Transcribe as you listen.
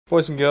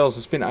Boys and girls,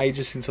 it's been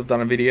ages since I've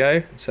done a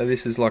video, so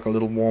this is like a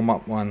little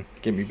warm-up one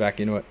to get me back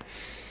into it.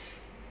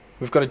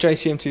 We've got a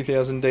JCM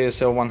 2000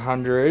 DSL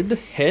 100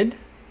 head,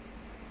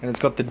 and it's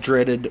got the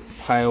dreaded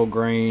pale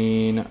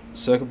green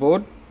circuit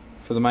board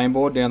for the main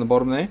board down the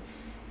bottom there.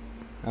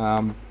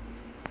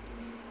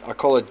 I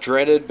call it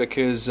dreaded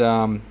because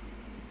the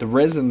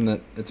resin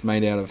that it's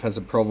made out of has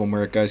a problem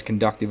where it goes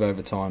conductive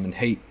over time, and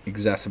heat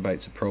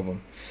exacerbates the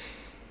problem.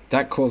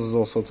 That causes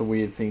all sorts of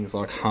weird things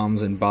like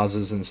hums and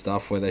buzzes and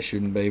stuff where they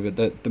shouldn't be, but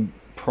the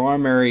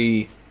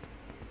primary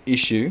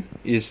issue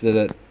is that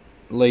it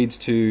leads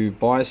to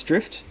bias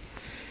drift.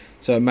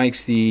 So it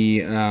makes the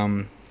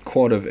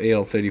quad of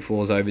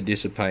EL34s over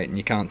dissipate, and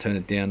you can't turn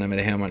it down. No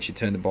matter how much you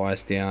turn the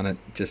bias down, it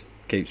just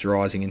keeps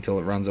rising until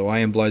it runs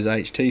away and blows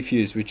HT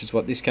fuse, which is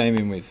what this came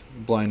in with,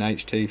 blown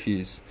HT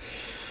fuse.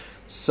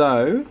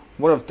 So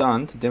what I've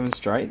done to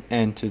demonstrate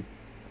and to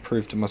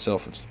prove to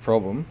myself it's the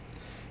problem,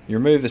 you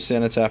remove the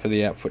center tap of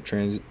the output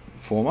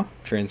transformer,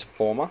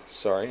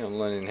 sorry, I'm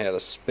learning how to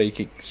speak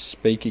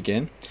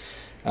again,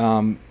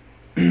 and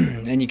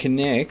you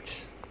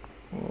connect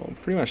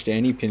pretty much to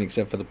any pin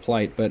except for the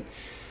plate, but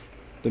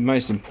the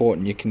most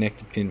important, you connect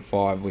to pin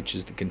 5, which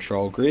is the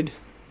control grid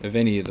of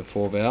any of the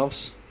 4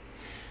 valves,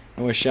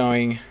 and we're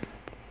showing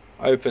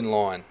open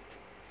line,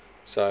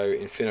 so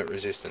infinite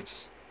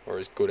resistance, or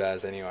as good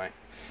as anyway.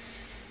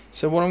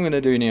 So what I'm going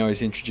to do now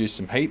is introduce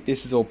some heat.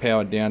 This is all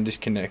powered down,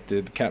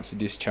 disconnected, the caps are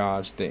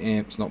discharged, the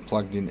amp's not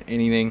plugged into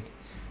anything.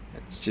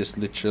 It's just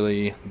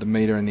literally the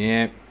meter and the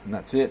amp, and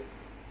that's it.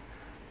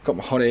 Got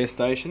my hot air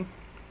station,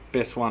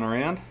 best one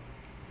around,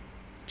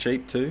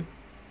 cheap too.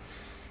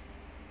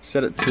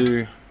 Set it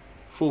to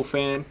full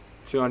fan,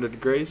 200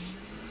 degrees.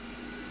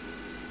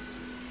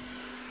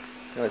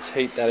 Now let's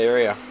heat that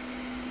area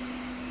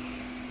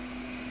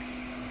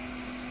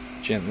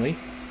gently.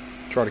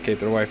 Try to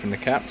keep it away from the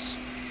caps.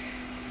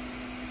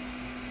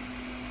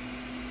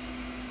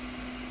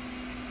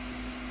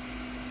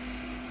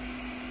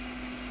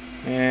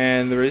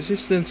 And the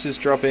resistance is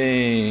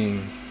dropping.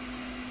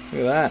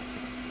 Look at that.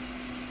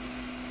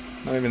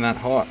 Not even that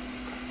hot.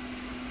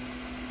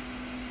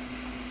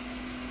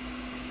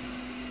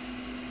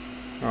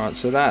 Alright,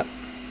 so that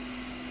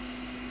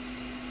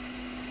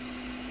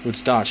would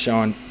start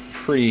showing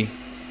pretty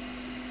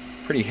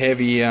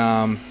heavy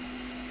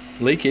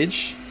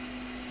leakage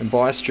and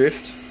bias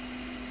drift,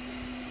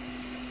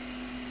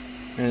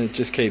 and it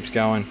just keeps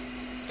going.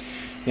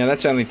 Now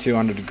that's only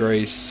 200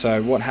 degrees,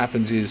 so what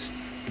happens is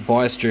the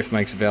bias drift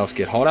makes the valves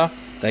get hotter,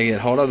 they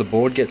get hotter, the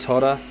board gets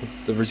hotter,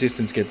 the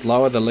resistance gets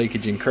lower, the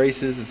leakage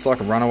increases. It's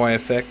like a runaway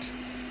effect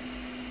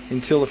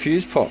until the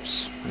fuse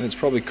pops, and it's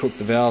probably cooked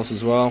the valves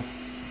as well.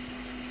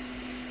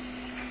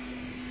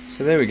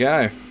 So there we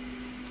go,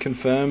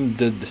 confirmed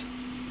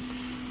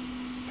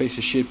piece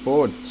of shit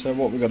board. So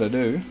what we've got to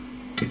do,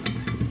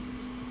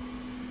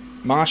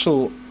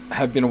 Marshall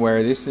have been aware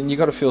of this, and you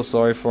got to feel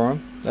sorry for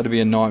them. That'd be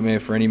a nightmare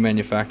for any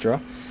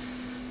manufacturer.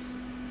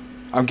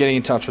 I'm getting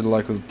in touch with the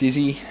local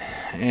Dizzy,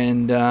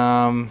 and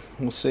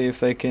we'll see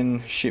if they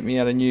can ship me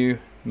out a new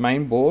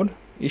main board.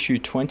 Issue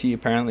 20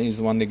 apparently is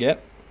the one to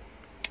get,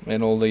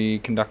 and all the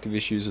conductive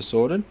issues are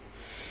sorted.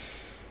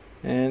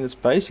 And it's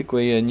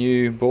basically a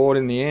new board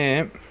in the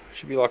amp.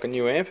 Should be like a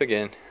new amp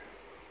again.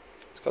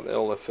 It's got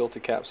all the filter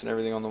caps and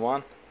everything on the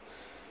one,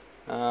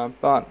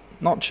 but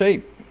not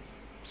cheap.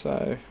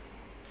 So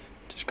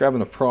just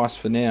grabbing a price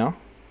for now,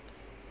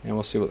 and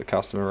we'll see what the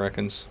customer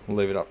reckons. We'll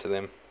leave it up to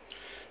them.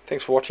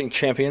 Thanks for watching,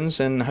 champions,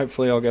 and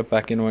hopefully I'll get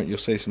back into it. You'll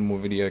see some more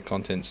video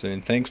content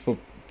soon. Thanks for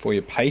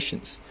your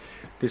patience.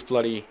 This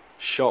bloody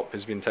shop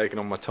has been taking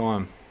on my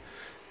time.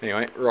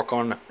 Anyway, rock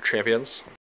on, champions.